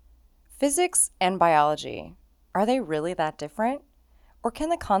Physics and biology, are they really that different? Or can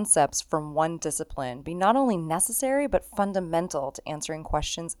the concepts from one discipline be not only necessary but fundamental to answering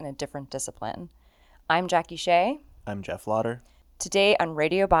questions in a different discipline? I'm Jackie Shea. I'm Jeff Lauder. Today on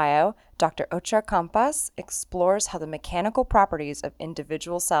Radio Bio, Dr. Ocha Campas explores how the mechanical properties of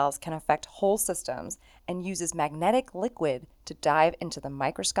individual cells can affect whole systems and uses magnetic liquid to dive into the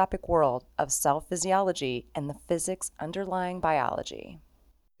microscopic world of cell physiology and the physics underlying biology.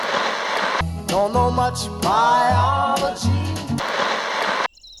 Don't know much biology.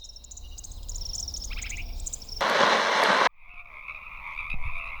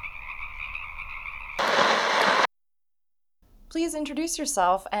 Please introduce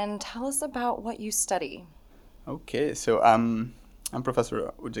yourself and tell us about what you study. Okay, so I'm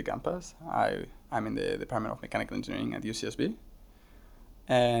Professor Ocha Campas. I'm in the Department of Mechanical Engineering at UCSB.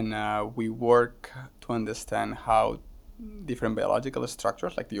 And we work to understand how different biological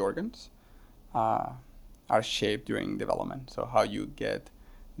structures, like the organs, are shaped during development. So how you get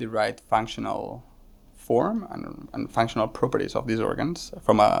the right functional form and functional properties of these organs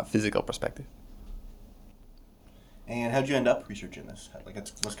from a physical perspective. And how'd you end up researching this?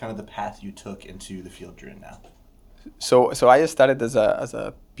 What's kind of the path you took into the field you're in now? So I started as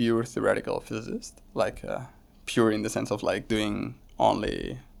a pure theoretical physicist, pure in the sense of like doing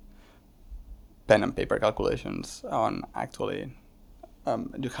only pen and paper calculations on actually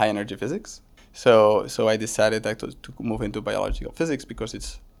high energy physics. So I decided to move into biological physics because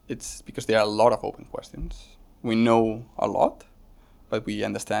it's because there are a lot of open questions. We know a lot, but we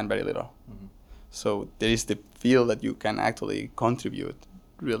understand very little. Mm-hmm. So there is the field that you can actually contribute.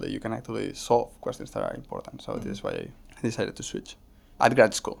 Really, you can actually solve questions that are important. So this is why I decided to switch at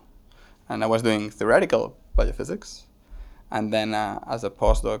grad school. And I was doing theoretical biophysics. And then as a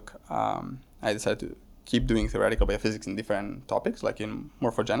postdoc, I decided to keep doing theoretical biophysics in different topics, like in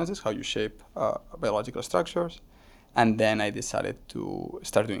morphogenesis, how you shape biological structures. And then I decided to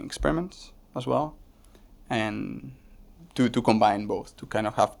start doing experiments as well, and to combine both, to kind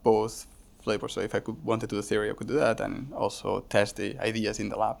of have both flavors. So if I wanted to do theory, I could do that, and also test the ideas in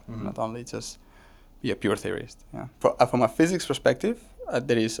the lab, not only just be a pure theorist. Yeah. From a physics perspective,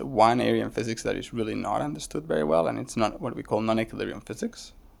 there is one area in physics that is really not understood very well, and it's not what we call non-equilibrium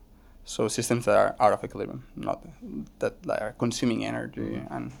physics. So systems that are out of equilibrium, not that are consuming energy,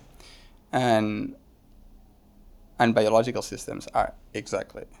 and biological systems are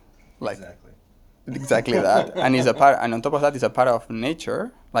exactly that. And is a part, and on top of that, is a part of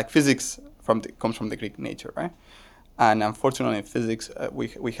nature. Like physics comes from the Greek nature, right? And unfortunately, in physics,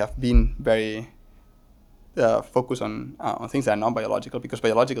 we have been very focused on things that are non biological, because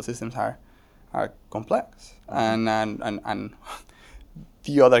biological systems are complex, and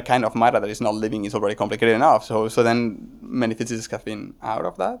the other kind of matter that is not living is already complicated enough. So then many physicists have been out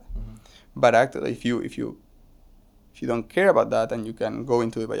of that. Mm-hmm. But actually, if you don't care about that and you can go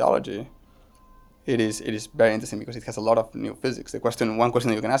into biology, it is very interesting because it has a lot of new physics. One question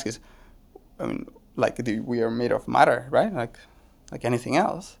that you can ask is, we are made of matter, right? Like anything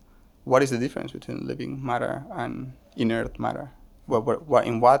else. What is the difference between living matter and inert matter?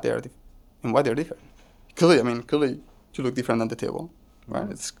 In what they're different? Clearly, you look different than the table.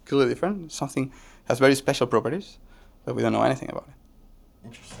 Right? It's clearly different. Something has very special properties, but we don't know anything about it.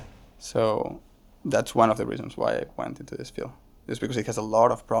 Interesting. So that's one of the reasons why I went into this field. It's because it has a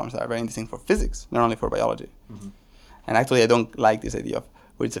lot of problems that are very interesting for physics, not only for biology. Mm-hmm. And actually, I don't like this idea of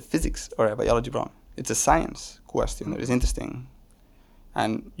whether it's a physics or a biology problem. It's a science question that is interesting.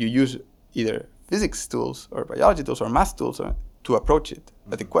 And you use either physics tools or biology tools or math tools to approach it.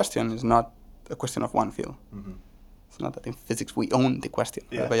 But the question is not a question of one field. Mm-hmm. It's not that in physics we own the question.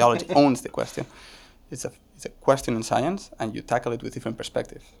 Yeah. Biology owns the question. It's a question in science, and you tackle it with different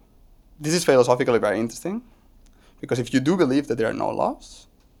perspectives. This is philosophically very interesting, because if you do believe that there are no laws,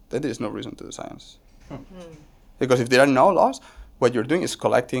 then there is no reason to do science. Because if there are no laws, what you're doing is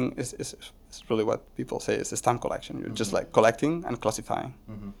collecting, is really what people say is a stamp collection. You're just like collecting and classifying.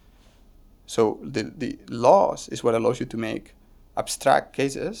 Mm-hmm. So the laws is what allows you to make abstract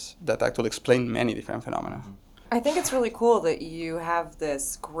cases that actually explain many different phenomena. Mm-hmm. I think it's really cool that you have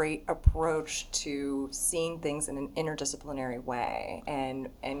this great approach to seeing things in an interdisciplinary way and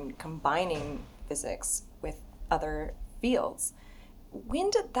combining physics with other fields. When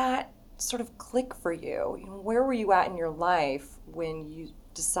did that sort of click for you? Where were you at in your life when you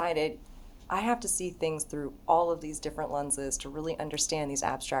decided, I have to see things through all of these different lenses to really understand these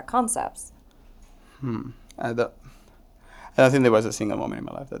abstract concepts? I don't think there was a single moment in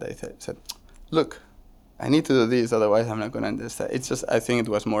my life that I said, look, I need to do this, otherwise I'm not going to understand. It's just, I think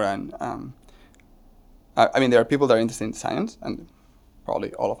it was more there are people that are interested in science, and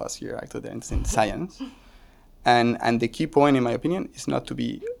probably all of us here actually are interested in science. And the key point, in my opinion, is not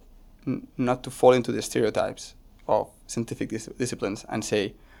to fall into the stereotypes of scientific disciplines and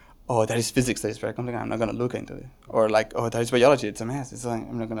say, oh, that is physics, that is very complicated, I'm not going to look into it. Or like, oh, that is biology, it's a mess,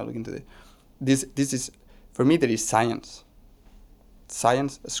 I'm not going to look into it. This is, for me, there is science.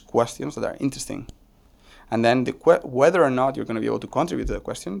 Science as questions that are interesting. And then whether or not you're going to be able to contribute to the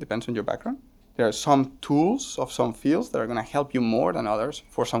question depends on your background. There are some tools of some fields that are going to help you more than others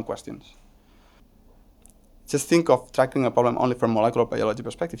for some questions. Just think of tackling a problem only from molecular biology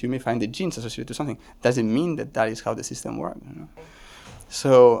perspective. You may find the genes associated to something. Doesn't mean that that is how the system works. You know?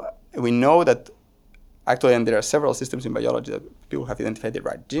 So we know that actually, and there are several systems in biology that people have identified the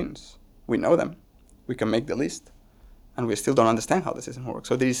right genes. We know them. We can make the list. And we still don't understand how the system works.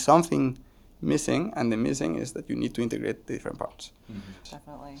 So there is something missing, and the missing is that you need to integrate the different parts. Mm-hmm.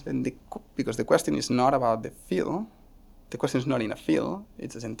 Definitely. And because the question is not about the field, the question is not in a field,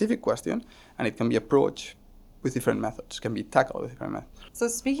 it's a scientific question, and it can be approached with different methods, can be tackled with different methods. So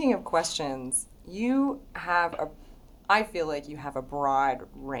speaking of questions, I feel like you have a broad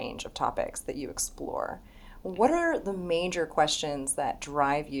range of topics that you explore. What are the major questions that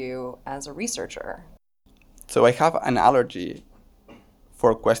drive you as a researcher? So I have an allergy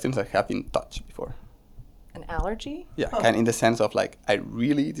for questions that have been touched before. An allergy? Yeah, kind of in the sense of like, I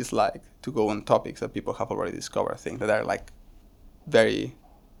really dislike to go on topics that people have already discovered, things that are like very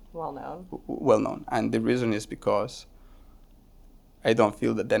well known. And the reason is because I don't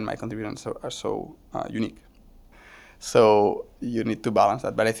feel that then my contributions are so unique. So you need to balance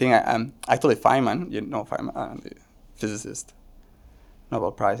that. But I think actually Feynman, you know Feynman, the physicist,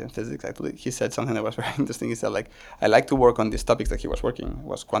 Nobel Prize in Physics, actually, he said something that was very interesting. He said, like, I like to work on these topics that he was working, it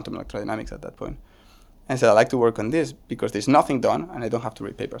was quantum electrodynamics at that point. And he said, I like to work on this because there's nothing done and I don't have to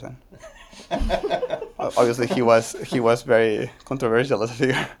read papers then. Obviously, he was very controversial as a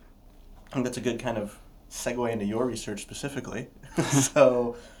figure. I think that's a good kind of segue into your research specifically.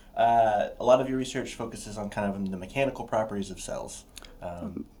 So a lot of your research focuses on kind of the mechanical properties of cells.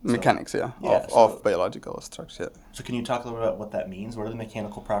 Mechanics, of biological structure. So can you talk a little bit about what that means? What are the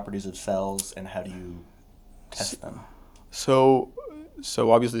mechanical properties of cells and how do you test them? So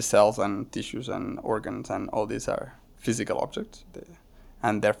obviously cells and tissues and organs and all these are physical objects,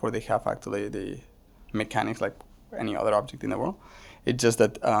 and therefore they have actually the mechanics like any other object in the world. It's just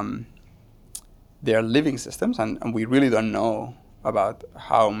that they are living systems, and we really don't know about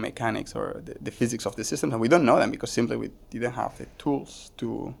how mechanics or the physics of the systems, and we don't know them because simply we didn't have the tools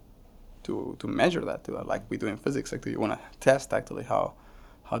to measure that, like we do in physics. Actually, you want to test actually how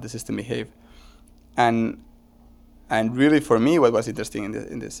the system behave, and really for me, what was interesting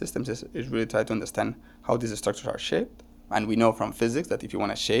in the systems is really try to understand how these structures are shaped. And we know from physics that if you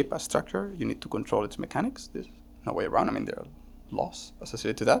want to shape a structure, you need to control its mechanics. There's no way around. I mean, there are laws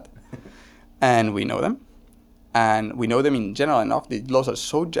associated to that, and we know them. And we know them in general enough. The laws are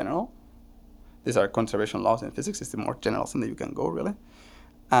so general. These are conservation laws in physics. It's the more general thing that you can go, really,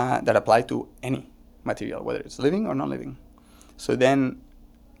 that apply to any material, whether it's living or non-living. So then,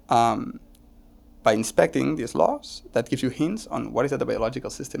 by inspecting these laws, that gives you hints on what is that the biological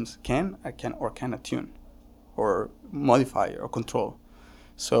systems can or cannot tune, or modify or control.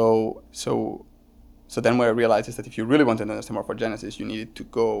 So then what I realized is that if you really wanted to understand morphogenesis, you needed to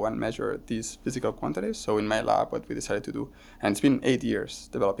go and measure these physical quantities. So in my lab, what we decided to do, and it's been 8 years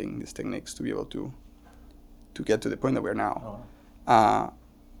developing these techniques to be able to get to the point that we're now. Oh.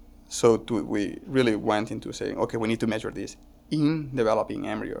 We really went into saying, okay, we need to measure this in developing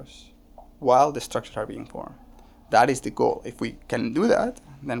embryos while the structures are being formed. That is the goal. If we can do that,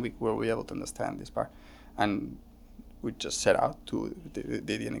 then we will be able to understand this part. And we just set out to,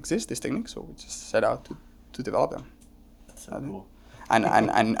 they didn't exist, these techniques, so we just set out to develop them. That's so cool.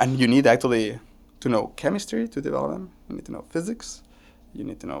 And you need actually to know chemistry to develop them. You need to know physics. You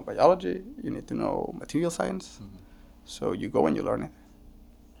need to know biology. You need to know material science. Mm-hmm. So you go and you learn it.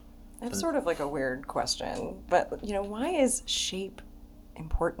 That's sort of like a weird question, but why is shape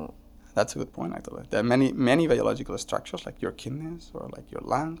important? That's a good point, actually. There are many biological structures, like your kidneys or like your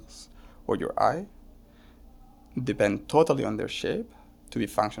lungs or your eye, depend totally on their shape to be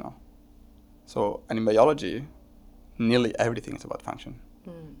functional. So, and in biology, nearly everything is about function.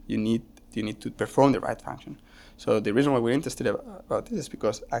 Mm. You need to perform the right function. So the reason why we're interested about this is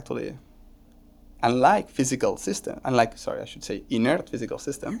because actually, inert physical system,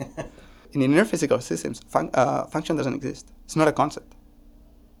 in inert physical systems, function doesn't exist. It's not a concept.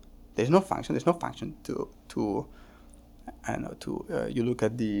 There's no function. There's no function to you look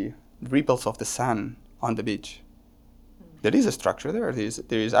at the ripples of the sun on the beach. There is a structure there.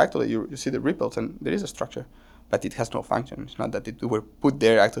 There is actually, you see the ripples and there is a structure. but it has no function. It's not that it were put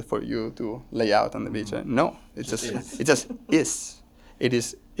there actually for you to lay out on the beach. No, it just is.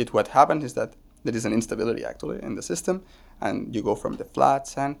 It what happens is that there is an instability actually in the system, and you go from the flat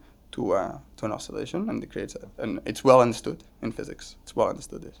sand to an oscillation, and it creates and it's well understood in physics. It's well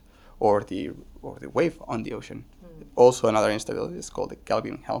understood this, or the wave on the ocean. Also another instability is called the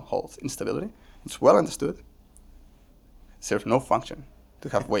Kelvin-Helmholtz instability. It's well understood. It serves no function to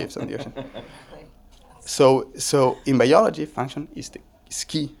have waves on the ocean. So in biology, function is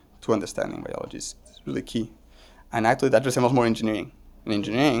key to understanding biology. It's really key, and actually that resembles more engineering. In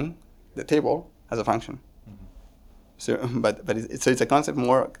engineering, the table has a function. So, but it's a concept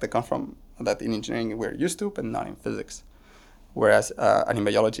more that comes from that in engineering we're used to, but not in physics. Whereas and in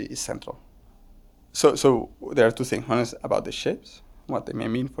biology is central. So there are two things. One is about the shapes, what they may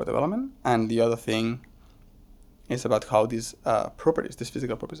mean for development, and the other thing is about how these properties, these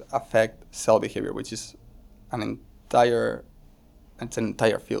physical properties, affect cell behavior, which is an entire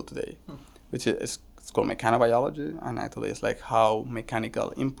field today, which is it's called mechanobiology, and actually it's like how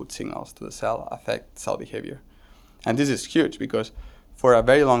mechanical input signals to the cell affect cell behavior. And this is huge because for a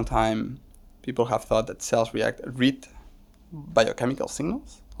very long time, people have thought that cells read biochemical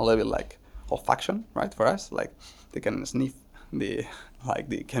signals, a little bit like olfaction, right? For us, like they can sniff the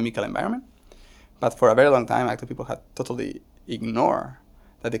chemical environment. But for a very long time, actually, people had totally ignored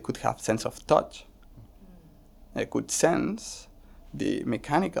that they could have sense of touch. They could sense the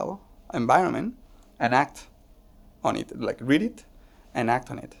mechanical environment and act on it, like read it and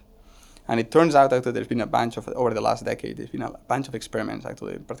act on it. And it turns out that there's been a bunch of, over the last decade, there's been a bunch of experiments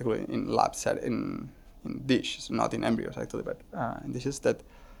actually, particularly in lab in dishes, not in embryos actually, but in dishes that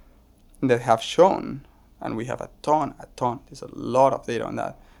have shown, and we have a ton, there's a lot of data on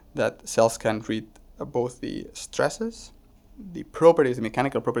that cells can read both the stresses, the properties, the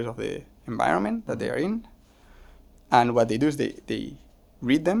mechanical properties of the environment that they are in, and what they do is they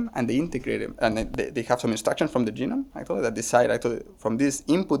read them and they integrate them, and they have some instructions from the genome actually that decide actually from this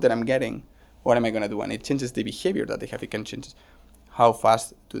input that I'm getting, what am I going to do, and it changes the behavior that they have. It can change how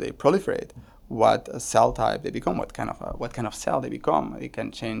fast do they proliferate, what cell type they become, what kind of cell they become. It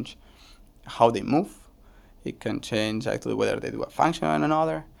can change how they move. It can change actually whether they do a function or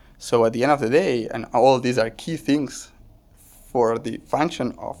another. So at the end of the day, and all these are key things for the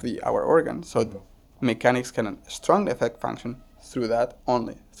function of our organ. So mechanics can strongly affect function through that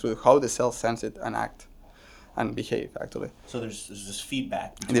only, through how the cells sense it and act and behave actually. So there's this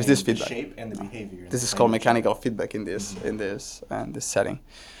feedback between There's this the feedback. shape and the behavior. This is called mechanical feedback in this setting.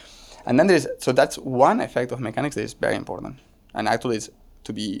 And then that's one effect of mechanics that is very important. And actually it's,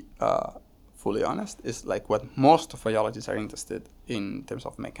 to be fully honest, is like what most of biologists are interested in terms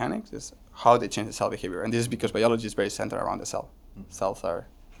of mechanics is how they change the cell behavior. And this is because biology is very centered around the cell. Cells are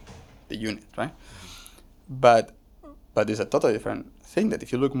the unit, right? But there's a totally different thing that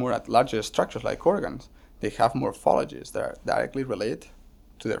if you look more at larger structures like organs, they have morphologies that are directly related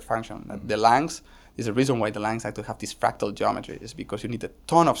to their function. The lungs, there's a reason why the lungs actually have this fractal geometry, is because you need a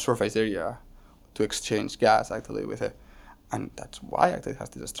ton of surface area to exchange gas actually with it. And that's why actually it has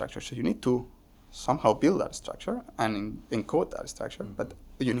this structure. So you need to somehow build that structure and encode that structure, but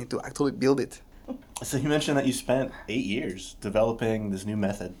you need to actually build it. So you mentioned that you spent 8 years developing this new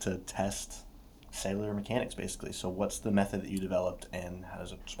method to test cellular mechanics, basically. So what's the method that you developed, and how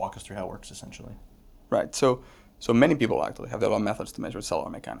does it, just walk us through how it works, essentially? Right. So many people actually have developed methods to measure cellular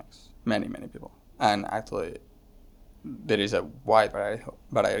mechanics. Many people. And actually, there is a wide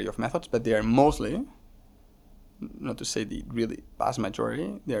variety of methods, but they are mostly, not to say the really vast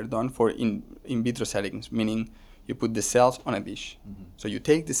majority, they are done for in vitro settings, meaning you put the cells on a dish. So you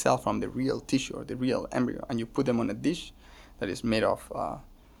take the cell from the real tissue or the real embryo, and you put them on a dish that is made of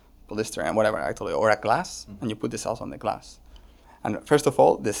polystyrene, whatever actually, or a glass, and you put the cells on the glass. And first of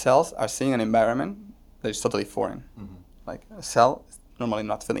all, the cells are seeing an environment that is totally foreign. Like a cell is normally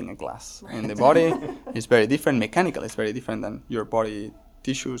not filling a glass. In the body, it's very different. Mechanically, it's very different than your body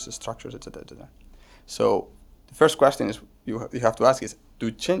tissues, structures, etc., etc. So the first question is you have to ask is, do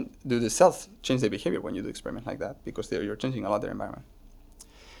the cells change their behavior when you do experiments like that? Because you're changing a lot their environment.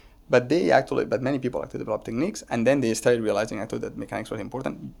 But many people actually developed techniques, and then they started realizing actually that mechanics was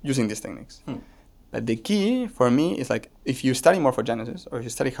important using these techniques. But the key for me is like, if you study morphogenesis, or if you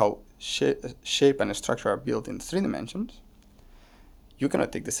study how shape and structure are built in 3 dimensions, you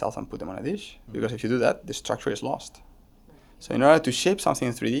cannot take the cells and put them on a dish, because if you do that, the structure is lost. So in order to shape something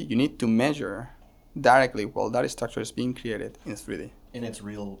in 3D, you need to measure directly while that structure is being created in 3D. In its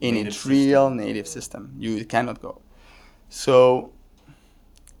real native system. You cannot go. So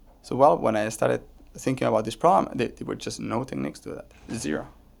when I started thinking about this problem, there were just no techniques to that. Zero.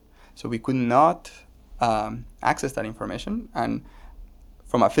 So we could not access that information. And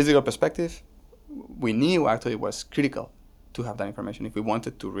from a physical perspective, we knew actually it was critical to have that information if we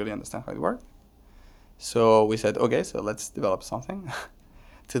wanted to really understand how it worked. So we said, okay, so let's develop something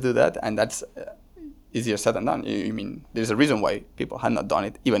to do that. And that's easier said than done. I mean, there's a reason why people had not done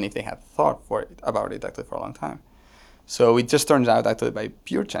it, even if they had thought about it actually for a long time. So it just turns out actually by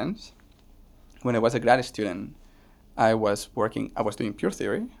pure chance, when I was a grad student, I was doing pure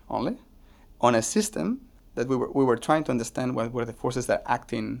theory only on a system that we were trying to understand what were the forces that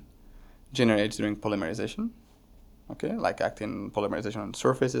actin generates during polymerization. Okay, like actin polymerization on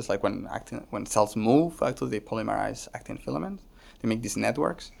surfaces, like when cells move, actually they polymerize actin filaments. They make these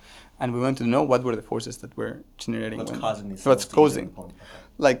networks, and we want to know what were the forces that were generating. What's causing these? What's causing?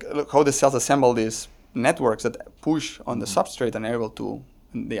 Like look how the cells assemble these networks that push on the substrate and are able to,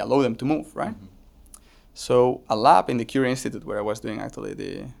 they allow them to move, right? Mm-hmm. So a lab in the Curie Institute where I was doing actually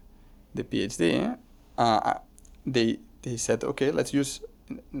the PhD, they said, okay, let's use.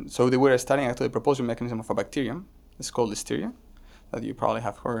 So they were studying actually the propulsion mechanism of a bacterium. It's called Listeria, that you probably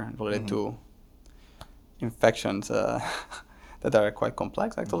have heard related to infections that are quite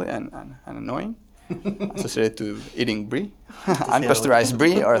complex actually and annoying, associated to eating brie, unpasteurized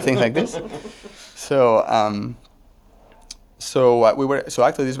brie or things like this. So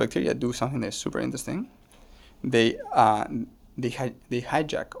actually these bacteria do something that's super interesting. They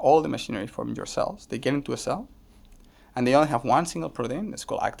hijack all the machinery from your cells. They get into a cell, and they only have one single protein. It's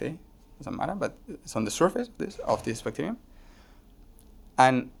called ACTE. Doesn't matter, but it's on the surface of this bacterium.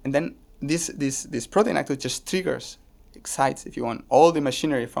 And then this protein actually just excites, if you want, all the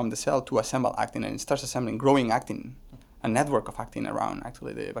machinery from the cell to assemble actin, and it starts assembling growing actin, a network of actin around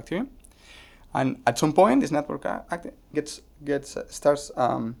actually the bacterium. And at some point, this network actin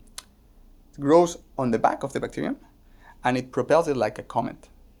grows on the back of the bacterium, and it propels it like a comet.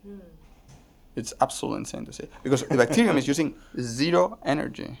 It's absolutely insane to say, because the bacterium is using zero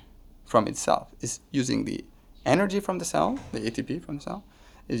energy from itself. It's using the energy from the cell, the ATP from the cell,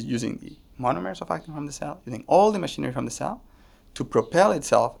 is using the monomers of actin from the cell, using all the machinery from the cell to propel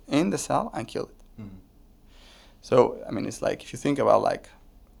itself in the cell and kill it. Mm-hmm. So, I mean, it's like, if you think about like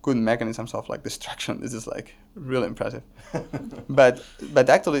good mechanisms of like destruction, this is like really impressive. but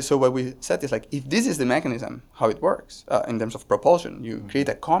actually, so what we said is like, if this is the mechanism, how it works in terms of propulsion, you create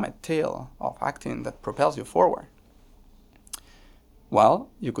a comet tail of actin that propels you forward. Well,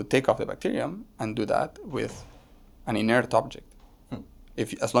 you could take off the bacterium and do that with an inert object,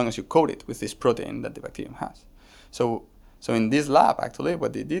 as long as you coat it with this protein that the bacterium has. So in this lab, actually,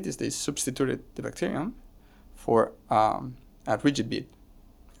 what they did is they substituted the bacterium for a rigid bead,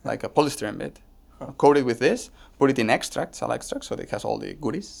 like a polystyrene bead, coated with this, put it in cell extract, so it has all the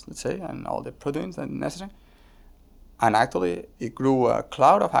goodies, let's say, and all the proteins that are necessary. And actually, it grew a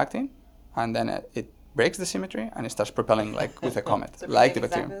cloud of actin, and then it breaks the symmetry, and it starts propelling like with a comet, so like the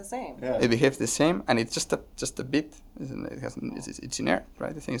bacterium. Exactly the same. Yeah. It behaves the same, and it's just a bit. It's inert,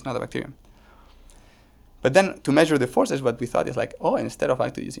 right? The thing is not a bacterium. But then to measure the forces, what we thought is like, oh, instead of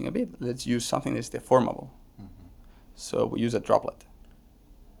actually using a bead, let's use something that's deformable. Mm-hmm. So we use a droplet.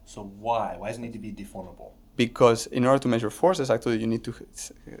 So why? Why does it need to be deformable? Because in order to measure forces, actually, you need to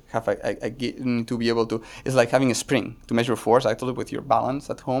have you need to be able to. It's like having a spring to measure force. Actually, with your balance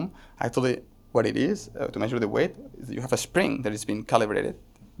at home, actually, what it is to measure the weight, you have a spring that has been calibrated.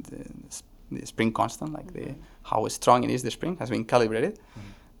 The spring constant, like how strong it is, the spring has been calibrated,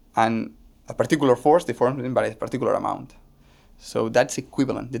 and a particular force deforms it by a particular amount. So that's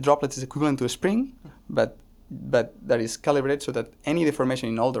equivalent. The droplet is equivalent to a spring, but that is calibrated so that any deformation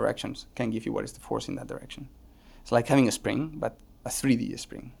in all directions can give you what is the force in that direction. It's like having a spring, but a 3D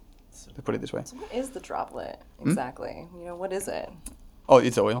spring, to put it this way. So what is the droplet exactly? You know, what is it? Oh,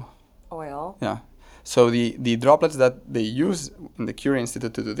 it's oil. Oil? Yeah. So the droplets that they use in the Curie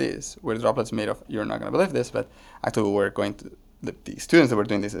Institute to do this were droplets made of, you're not going to believe this, but actually we were going to, the students that were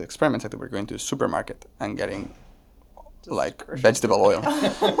doing these experiments actually were going to a supermarket and getting like vegetable oil.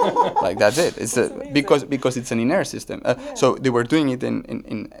 Like that's it. It's because it's an inert system. So they were doing it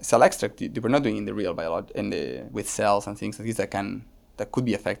in cell extract. They were not doing it in the real biology, with cells and things like this that could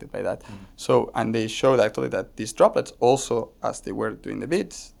be affected by that. So, and they showed actually that these droplets also, as they were doing the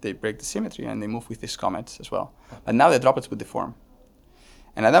beads, they break the symmetry and they move with these comets as well. But now the droplets would deform.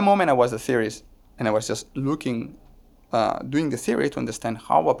 And at that moment I was a theorist, and I was just looking, doing the theory to understand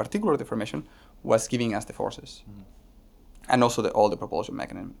how a particular deformation was giving us the forces. And also all the propulsion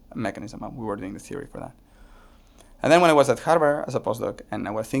mechanism. We were doing the theory for that. And then when I was at Harvard as a postdoc and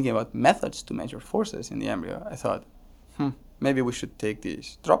I was thinking about methods to measure forces in the embryo, I thought, maybe we should take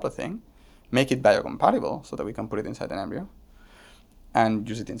this droplet thing, make it biocompatible so that we can put it inside an embryo, and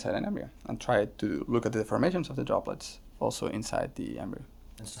use it inside an embryo and try to look at the deformations of the droplets also inside the embryo.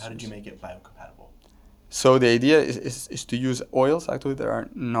 And so how did you make it biocompatible? So the idea is to use oils actually that are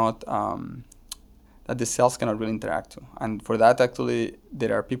not that the cells cannot really interact to, and for that actually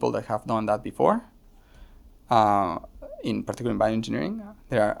there are people that have done that before. In particular in bioengineering,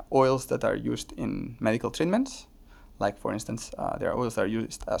 there are oils that are used in medical treatments, like for instance, there are oils that are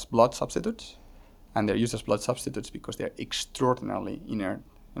used as blood substitutes, and they're used as blood substitutes because they're extraordinarily inert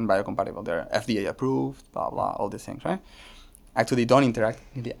and biocompatible. They're FDA approved, blah blah, all these things, right? Actually, they don't interact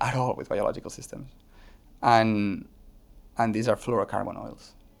really at all with biological systems. And these are fluorocarbon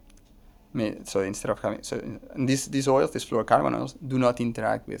oils. So instead of having these oils, these fluorocarbon oils, do not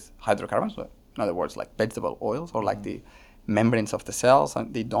interact with hydrocarbons. So in other words, like vegetable oils or like the membranes of the cells,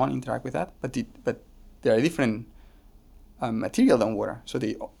 and they don't interact with that. But they are a different material than water. So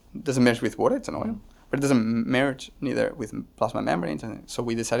it doesn't merge with water. It's an oil, but it doesn't merge neither with plasma membranes. And so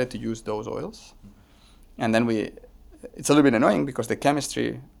we decided to use those oils, and then it's a little bit annoying because the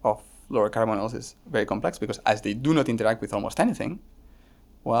chemistry of fluorocarbon oils is very complex because as they do not interact with almost anything,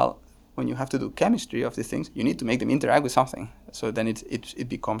 well, when you have to do chemistry of these things, you need to make them interact with something. So then it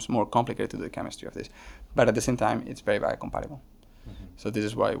becomes more complicated to do the chemistry of this. But at the same time, it's very biocompatible. Mm-hmm. So this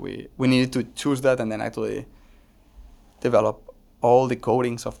is why we needed to choose that and then actually develop all the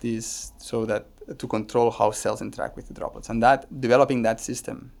coatings of these so that to control how cells interact with the droplets. And that developing that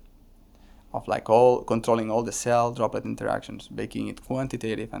system of like controlling all the cell droplet interactions, making it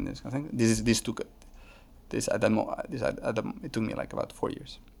quantitative and this kind of thing. It took me like about 4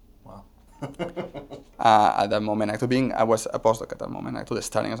 years. Wow. At that moment, actually I was a postdoc at that moment, actually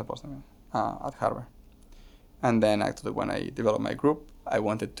starting as a postdoc at Harvard. And then actually when I developed my group, I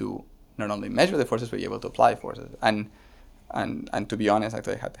wanted to not only measure the forces, but be able to apply forces. And to be honest,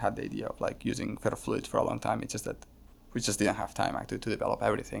 actually I had the idea of like using ferrofluids for a long time. It's just that we just didn't have time actually to develop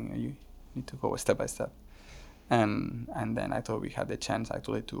everything. You need to go step by step. And then I thought we had the chance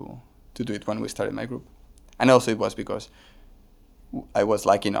actually to do it when we started my group. And also it was because I was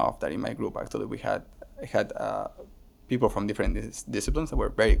lucky enough that in my group actually I had people from different disciplines that were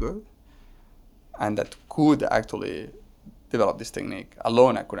very good and that could actually develop this technique.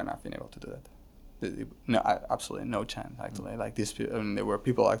 Alone I couldn't have been able to do that. No, absolutely no chance actually. Like this, there were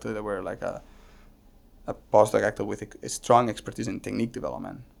people actually that were like a postdoc actually with a strong expertise in technique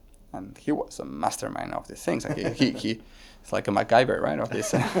development. And he was a mastermind of these things. Like he it's like a MacGyver, right, of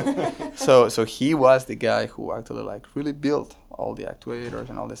this. So he was the guy who actually like really built all the actuators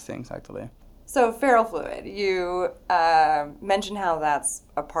and all these things actually. So ferrofluid, you mentioned how that's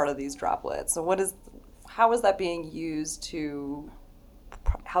a part of these droplets. So how is that being used to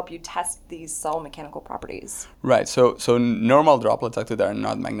help you test these cell mechanical properties? Right. So normal droplets actually they are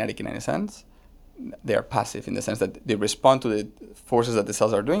not magnetic in any sense. They are passive in the sense that they respond to the forces that the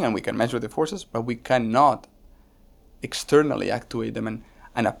cells are doing, and we can measure the forces, but we cannot externally actuate them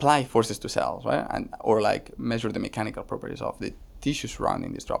and apply forces to cells, right? Or like measure the mechanical properties of the tissue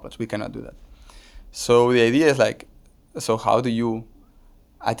surrounding these droplets. We cannot do that. So the idea is like, so how do you,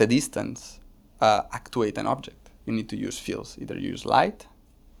 at a distance, actuate an object? You need to use fields. Either you use light,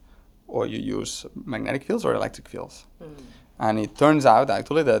 or you use magnetic fields or electric fields. Mm. And it turns out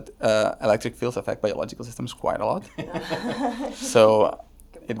actually that electric fields affect biological systems quite a lot. So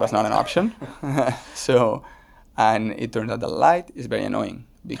it was not an option. And it turns out that light is very annoying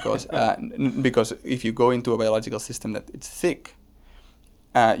because if you go into a biological system that it's thick,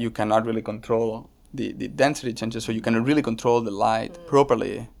 you cannot really control the density changes. So you cannot really control the light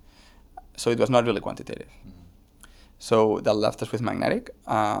properly. So it was not really quantitative. Mm-hmm. So that left us with magnetic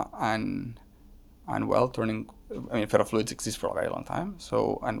ferrofluids exist for a very long time.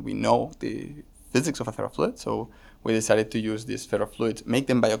 And we know the physics of a ferrofluid. So we decided to use these ferrofluids, make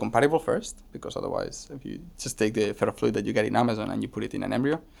them biocompatible first, because otherwise, if you just take the ferrofluid that you get in Amazon and you put it in an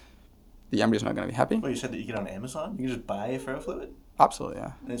embryo, the embryo is not going to be happy. Well, you said that you get on Amazon? You can just buy a ferrofluid? Absolutely,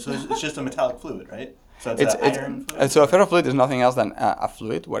 yeah. And so it's just a metallic fluid, right? So it's an iron fluid? So a ferrofluid is nothing else than a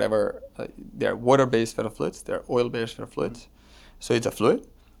fluid, whatever. They're water-based ferrofluids, they're oil-based ferrofluids. Mm-hmm. So it's a fluid.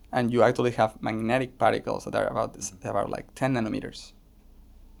 And you actually have magnetic particles that are about like 10 nanometers.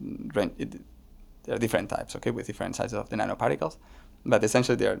 There are different types, okay, with different sizes of the nanoparticles. But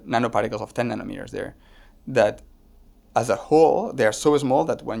essentially, they are nanoparticles of 10 nanometers there that, as a whole, they are so small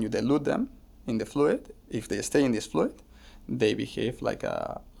that when you dilute them in the fluid, if they stay in this fluid, they behave like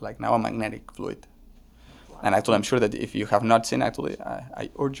now a magnetic fluid. Wow. And actually, I'm sure that if you have not seen, actually, I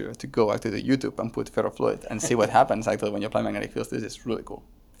urge you to go actually to YouTube and put ferrofluid and see what happens actually when you apply magnetic fields. This is really cool.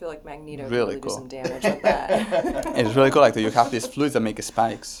 I feel like Magneto really could cool. do some damage with that. It's really cool. Like you have these fluids that make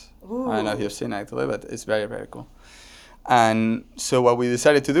spikes. Ooh. I don't know if you've seen actually, but it's very, very cool. And so what we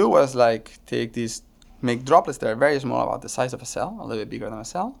decided to do was like make droplets that are very small, about the size of a cell, a little bit bigger than a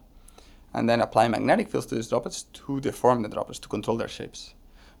cell, and then apply magnetic fields to these droplets to deform the droplets, to control their shapes.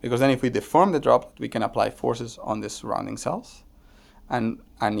 Because then if we deform the droplet, we can apply forces on the surrounding cells. And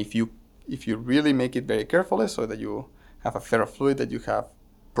if you really make it very carefully, so that you have a ferrofluid that you have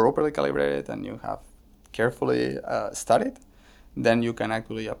properly calibrated and you have carefully studied, then you can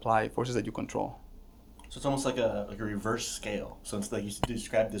actually apply forces that you control. So it's almost like a reverse scale. So it's like you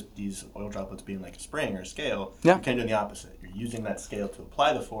described these oil droplets being like a spring or a scale. Yeah. You're kind of doing the opposite. You're using that scale to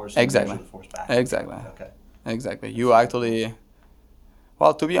apply the force. Exactly. And measure the force back. Exactly. Okay. Exactly. You actually,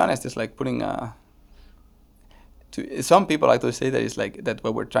 well, to be honest, it's like putting some people actually say that it's like that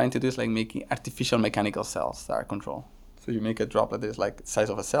what we're trying to do is like making artificial mechanical cells that are controlled. So you make a droplet that is like the size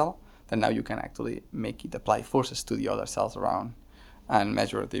of a cell, then now you can actually make it apply forces to the other cells around and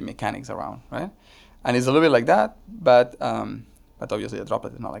measure the mechanics around, right? And it's a little bit like that, but obviously a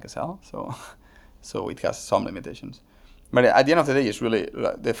droplet is not like a cell, so it has some limitations. But at the end of the day, it's really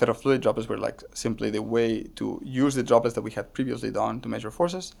the ferrofluid droplets were like simply the way to use the droplets that we had previously done to measure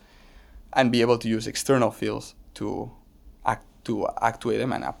forces, and be able to use external fields to actuate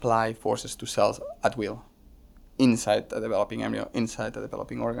them and apply forces to cells at will, inside the developing embryo, inside the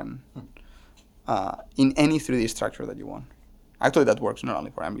developing organ, in any 3D structure that you want. Actually, that works not only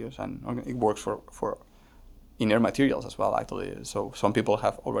for embryos, and it works for inert materials as well, actually. So some people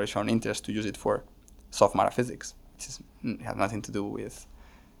have already shown interest to use it for soft matter physics, which has nothing to do with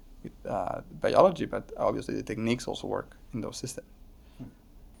biology, but obviously the techniques also work in those systems.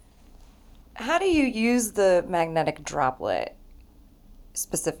 How do you use the magnetic droplet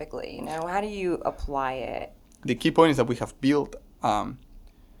specifically? You know, how do you apply it? The key point is that we have built a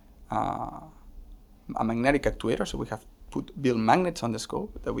magnetic actuator, so we have built magnets on the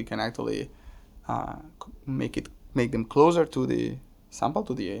scope that we can actually make them closer to the sample,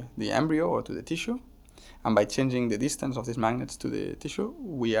 to the embryo or to the tissue. And by changing the distance of these magnets to the tissue,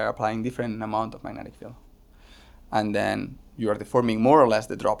 we are applying different amount of magnetic field. And then you are deforming more or less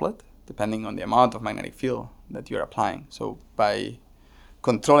the droplet, depending on the amount of magnetic field that you're applying. So by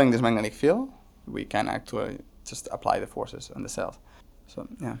controlling this magnetic field, we can actually just apply the forces on the cells. So,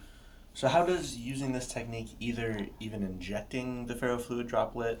 yeah. So how does using this technique, either even injecting the ferrofluid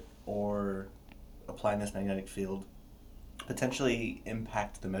droplet or applying this magnetic field, potentially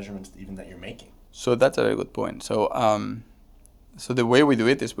impact the measurements even that you're making? So that's a very good point. So so the way we do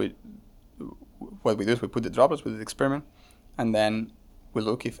it is we put the droplets with the experiment, and then we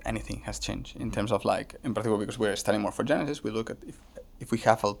look if anything has changed in terms of, like, in particular, because we're studying morphogenesis, we look at if we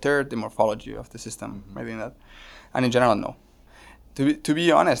have altered the morphology of the system, maybe in that. And in general, no. To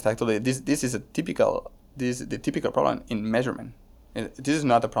be honest, actually, this is the typical problem in measurement. This is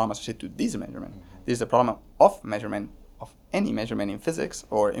not a problem associated to this measurement. This is a problem of measurement, of any measurement in physics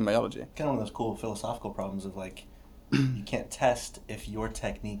or in biology. Kind of one of those cool philosophical problems of, like, you can't test if your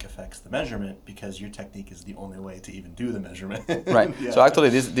technique affects the measurement because your technique is the only way to even do the measurement. Right. Yeah. So actually,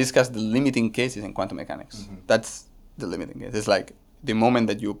 this discusses the limiting cases in quantum mechanics. That's the limiting case. It's like the moment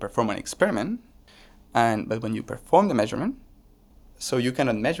that you perform an experiment, but when you perform the measurement, so you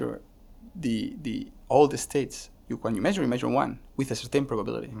cannot measure all the states. When you measure one with a certain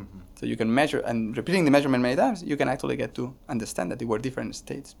probability. So you can measure, and repeating the measurement many times, you can actually get to understand that there were different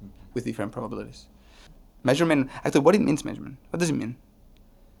states with different probabilities. Measurement, actually, what it means, measurement? What does it mean?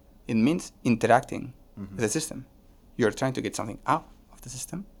 It means interacting with the system. You're trying to get something out of the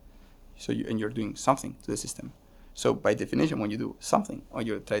system, and you're doing something to the system. So by definition, when you do something, or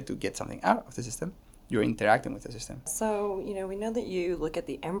you try to get something out of the system, you're interacting with the system. So, we know that you look at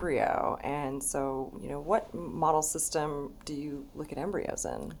the embryo, and so, what model system do you look at embryos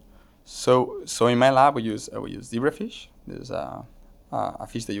in? So in my lab, we use zebrafish. There's a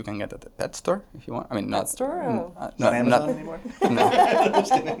fish that you can get at the pet store if you want. I mean, Pet store? Not Amazon anymore? No.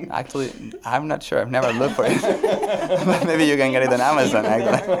 Actually, I'm not sure. I've never looked for it. But maybe you can get it on Amazon,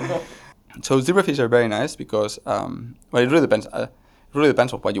 actually. So zebrafish are very nice because, it really depends. It really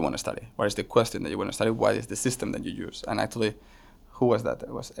depends on what you want to study. What is the question that you want to study? What is the system that you use? And actually, who was that? It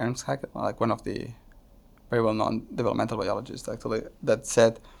was Ernst Haeckel, like one of the very well-known developmental biologists, actually, that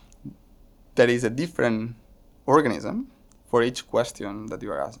said there is a different organism for each question that you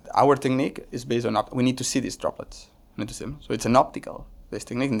are asked. Our technique is based on, we need to see these droplets. We need to see them. So it's an optical-based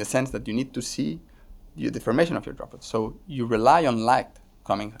technique in the sense that you need to see the deformation of your droplets. So you rely on light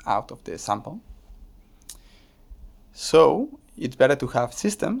coming out of the sample. So it's better to have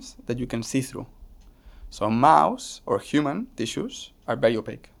systems that you can see through. So mouse or human tissues are very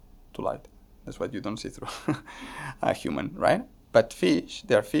opaque to light. That's what you don't see through a human, right? But fish,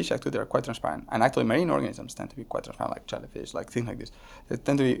 they are quite transparent. And actually marine organisms tend to be quite transparent, like jellyfish, like things like this. They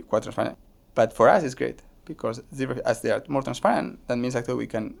tend to be quite transparent. But for us, it's great because as they are more transparent, that means actually we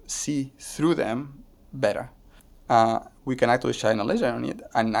can see through them better. We can actually shine a laser on it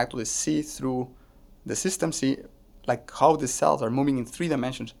and actually see through the system, see like how the cells are moving in 3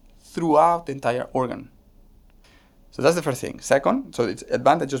 dimensions throughout the entire organ. So that's the first thing. Second, so it's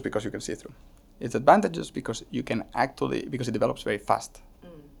advantageous because you can see through. It's advantageous because you can actually, because it develops very fast.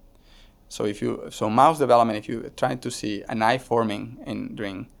 So mouse development, if you're trying to see an eye forming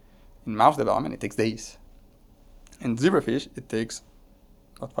in mouse development, it takes days. In zebrafish, it takes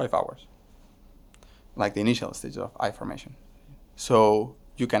about 5 hours, like the initial stage of eye formation. So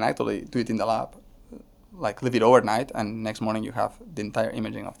you can actually do it in the lab, like leave it overnight, and next morning you have the entire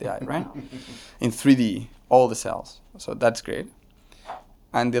imaging of the eye, right? In 3D, all the cells. So that's great.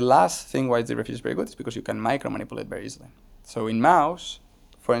 And the last thing why zebrafish is very good is because you can micro-manipulate very easily. So in mouse,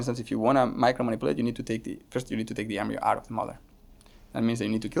 for instance, if you want to micro-manipulate, you need to take the embryo out of the mother. That means that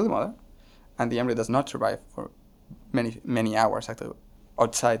you need to kill the mother, and the embryo does not survive for many, many hours actually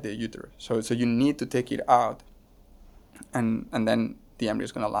outside the uterus. So you need to take it out, and then the embryo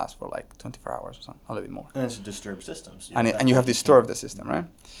is going to last for like 24 hours or something, a little bit more. And it's a disturbed system. So And you have disturbed the system, right?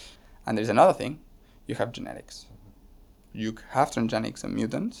 And there's another thing, you have genetics. You have transgenics and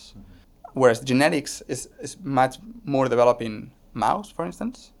mutants, whereas genetics is much more developed in mouse, for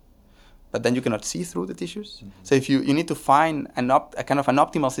instance, but then you cannot see through the tissues. So if you need to find a kind of an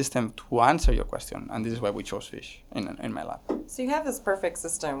optimal system to answer your question, and this is why we chose fish in my lab. So you have this perfect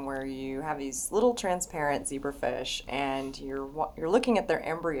system where you have these little transparent zebrafish, and you're looking at their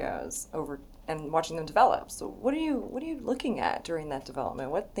embryos and watching them develop. So what are you looking at during that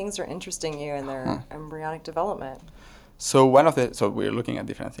development? What things are interesting you in their embryonic development? So we're looking at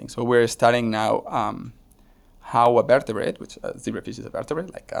different things. So we're studying now how a vertebrate, which zebrafish is a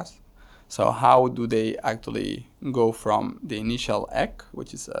vertebrate like us, so how do they actually go from the initial egg,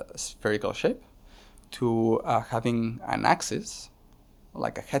 which is a spherical shape, to having an axis,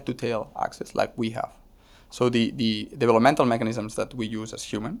 like a head-to-tail axis, like we have. So the developmental mechanisms that we use as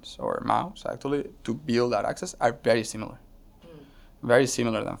humans or mouse actually to build that axis are very similar, very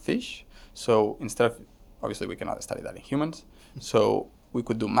similar than fish. So instead of, obviously we cannot study that in humans, so we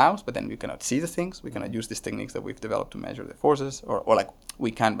could do mouse, but then we cannot see the things. We cannot use these techniques that we've developed to measure the forces, or like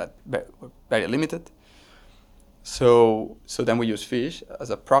we can, but very limited. So then we use fish as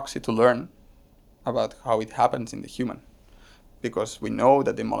a proxy to learn about how it happens in the human, because we know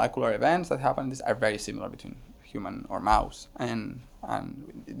that the molecular events that happen are very similar between human or mouse, and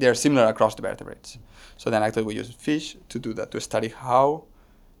they're similar across the vertebrates. So then actually we use fish to do that, to study how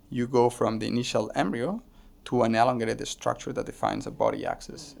you go from the initial embryo to an elongated structure that defines a body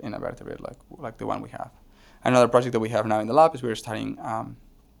axis in a vertebrate like the one we have. Another project that we have now in the lab is we're studying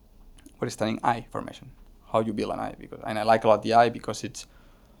eye formation, how you build an eye. And I like a lot the eye because it's,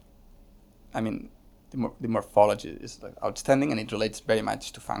 the morphology is like outstanding, and it relates very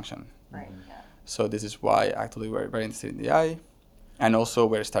much to function. Right. Yeah. So this is why actually we're very interested in the eye, and also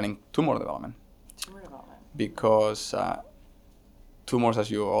we're studying tumor development. Because tumors, as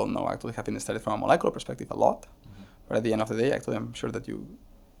you all know, actually have been studied from a molecular perspective a lot. But at the end of the day, actually, I'm sure that you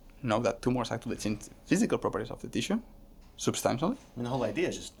know that tumors actually change physical properties of the tissue substantially. The whole idea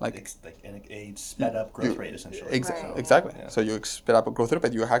is just like a sped up growth rate, essentially. Exactly. Yeah. So you sped up a growth rate,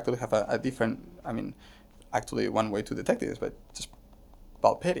 but you actually have a different, actually one way to detect it is by just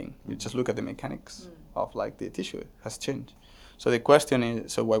palpating. You just look at the mechanics of like the tissue has changed. So the question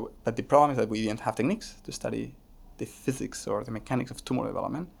is, but the problem is that we didn't have techniques to study the physics or the mechanics of tumor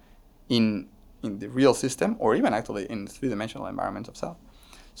development in the real system, or even actually in 3-dimensional environments of cells.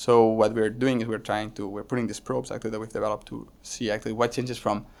 So what we're doing is we're putting these probes actually that we've developed to see actually what changes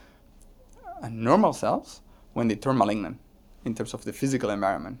from normal cells when they turn malignant in terms of the physical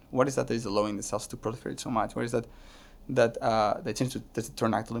environment. What is that is allowing the cells to proliferate so much? What is that they change does it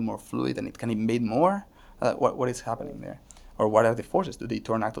turn actually more fluid and it can invade more? What is happening there? Or what are the forces? Do they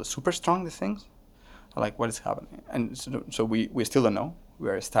turn actually super strong, these things? Like what is happening? And so we still don't know. We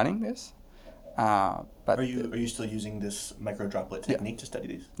are studying this. But are you still using this microdroplet technique to study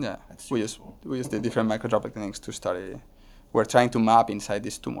these? Yeah, we use the different microdroplet techniques to study. We're trying to map inside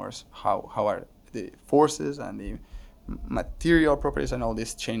these tumors how are the forces and the material properties and all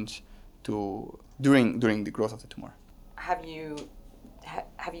this change during the growth of the tumor. Have you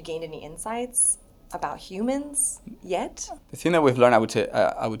gained any insights about humans yet? The thing that we've learned, I would say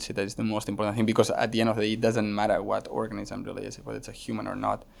that is the most important thing, because at the end of the day, it doesn't matter what organism really is, whether it's a human or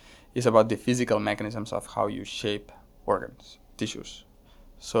not. It's about the physical mechanisms of how you shape organs, tissues.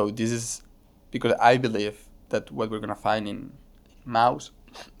 So this is because I believe that what we're going to find in mouse,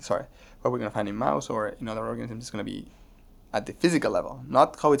 what we're going to find in mouse or in other organisms is going to be at the physical level,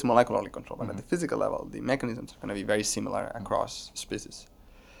 not how it's molecularly controlled, but at the physical level, the mechanisms are going to be very similar across species.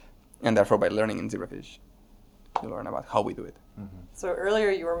 And therefore, by learning in zebrafish, you learn about how we do it. So earlier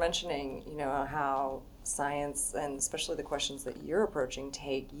you were mentioning, how science and especially the questions that you're approaching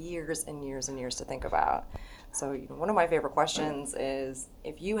take years and years and years to think about. So one of my favorite questions is,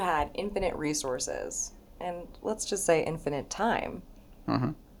 if you had infinite resources and let's just say infinite time,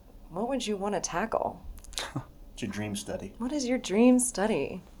 what would you want to tackle? What's your dream study? What is your dream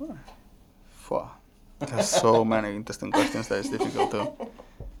study? There's so many interesting questions that it's difficult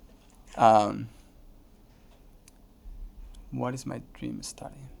to. What is my dream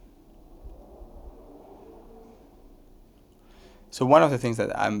study? So one of the things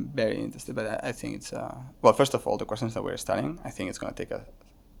that I'm very interested, but I think it's first of all, the questions that we're studying, I think it's going to take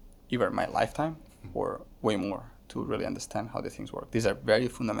either my lifetime or way more to really understand how the things work. These are very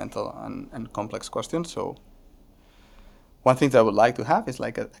fundamental and complex questions. So one thing that I would like to have is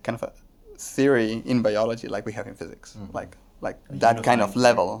like a kind of a theory in biology, like we have in physics, like that kind of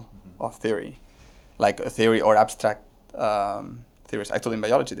level of theory, like a theory or abstract theories. Actually, in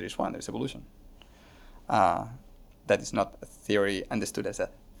biology, there is one. There's evolution. That is not a theory understood as a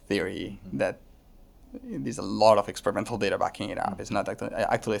theory. That there's a lot of experimental data backing it up. It's not actually.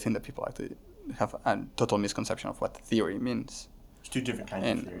 I think that people actually have a total misconception of what theory means. It's two different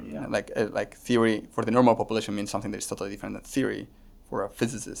kinds of theory. Yeah. Like theory for the normal population means something that is totally different than theory for a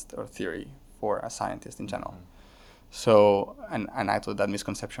physicist or theory for a scientist in general. So and actually that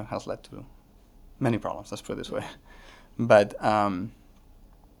misconception has led to many problems. Let's put it this way. But I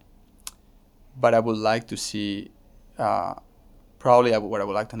would like to see, what I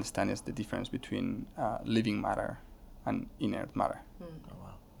would like to understand is the difference between living matter and inert matter. Oh,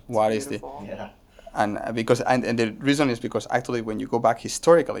 wow. What is beautiful. Yeah. and the reason is because actually when you go back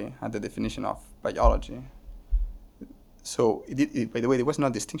historically at the definition of biology, so by the way, there was no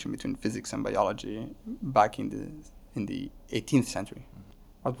distinction between physics and biology back in the 18th century.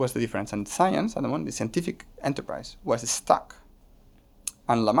 What was the difference? And science, at the moment, the scientific enterprise was stuck.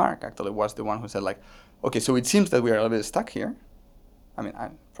 And Lamarck actually was the one who said, like, okay, so it seems that we are a little bit stuck here. I mean,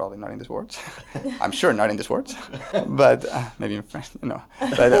 I'm probably not in these words. I'm sure not in these words, but maybe in French, no.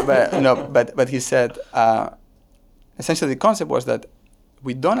 But he said, essentially the concept was that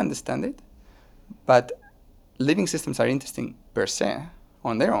we don't understand it, but living systems are interesting per se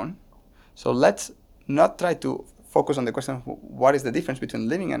on their own. So let's not try to focus on the question of what is the difference between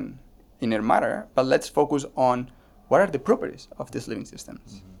living and inert matter, but let's focus on what are the properties of these living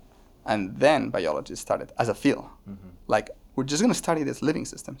systems. And then biology started as a field. Like, we're just going to study these living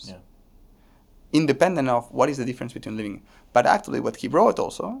systems, independent of what is the difference between living. But actually what he wrote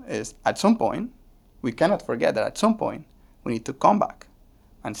also is, at some point, we cannot forget that at some point, we need to come back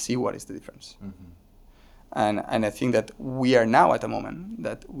and see what is the difference. And I think that we are now at a moment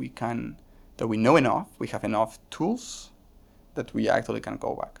that we know enough, we have enough tools that we actually can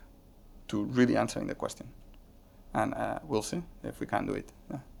go back to really answering the question. And we'll see if we can do it.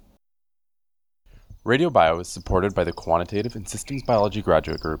 Yeah. Radio Bio is supported by the Quantitative and Systems Biology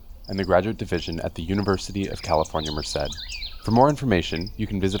Graduate Group and the Graduate Division at the University of California, Merced. For more information, you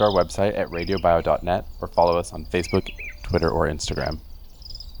can visit our website at radiobio.net or follow us on Facebook, Twitter, or Instagram.